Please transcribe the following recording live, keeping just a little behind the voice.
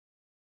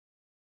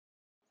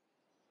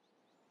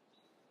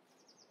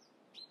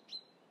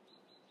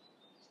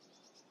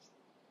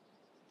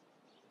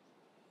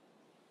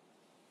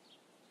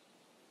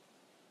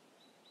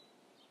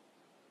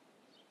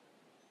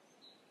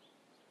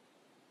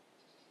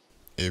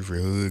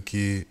Every hood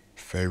kid,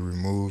 favorite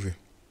movie,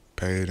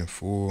 Paid in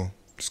Full,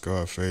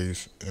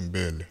 Scarface, and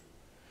Belly.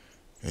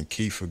 And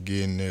keep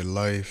forgetting that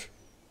life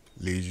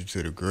leads you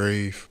to the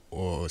grave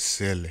or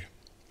sell it.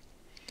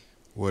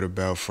 What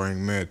about Frank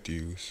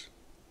Matthews?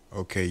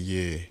 Okay,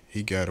 yeah,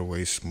 he got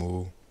away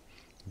smooth.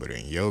 But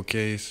in your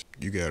case,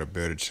 you got a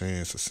better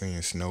chance of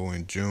seeing snow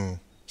in June.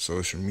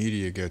 Social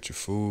media got you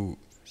fooled.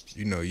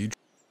 You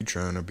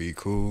trying to be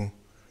cool.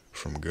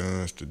 From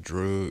guns to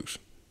drugs,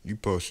 you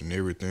posting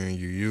everything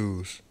you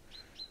use.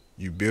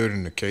 You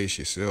building the case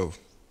yourself.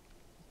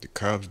 The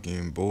cops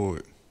getting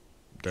bored.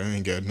 They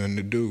ain't got nothing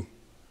to do.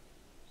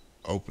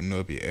 Open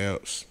up your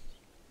apps.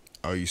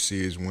 All you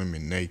see is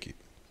women naked.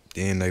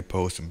 Then they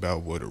posting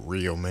about what a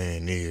real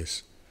man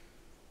is.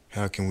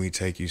 How can we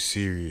take you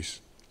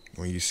serious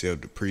when you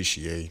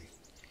self-depreciate,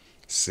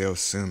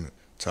 self-centered,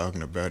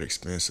 talking about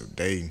expensive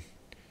dating,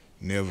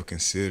 never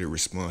consider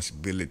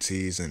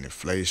responsibilities and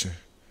inflation?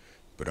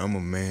 But I'm a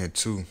man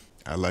too.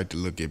 I like to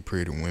look at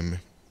pretty women.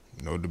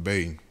 No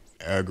debating.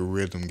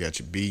 Algorithm got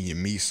you beating your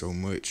meat so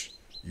much,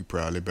 you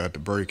probably about to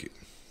break it.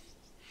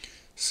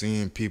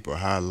 Seeing people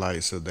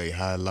highlights of their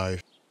high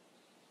life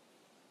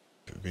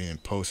being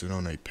posted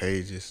on their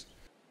pages,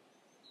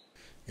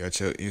 got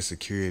your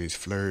insecurities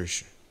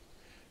flourishing.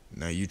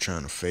 Now you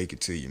trying to fake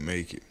it till you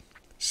make it.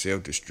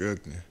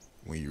 Self-destructing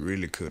when you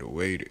really could have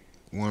waited.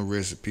 One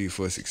recipe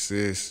for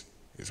success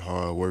is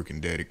hard work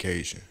and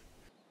dedication.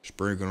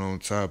 Sprinkle on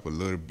top a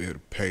little bit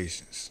of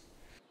patience.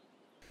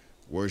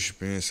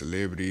 Worshipping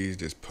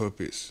celebrities as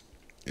puppets,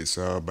 it's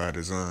all by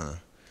design.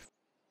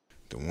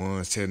 The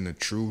ones telling the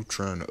truth,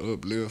 trying to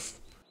uplift,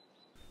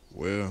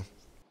 well,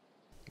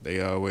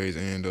 they always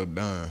end up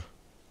dying.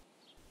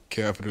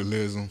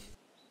 Capitalism,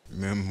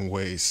 minimum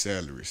wage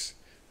salaries.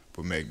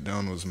 But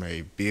McDonald's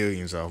made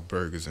billions off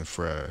burgers and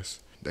fries.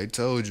 They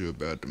told you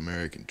about the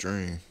American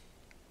dream,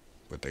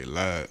 but they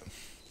lied.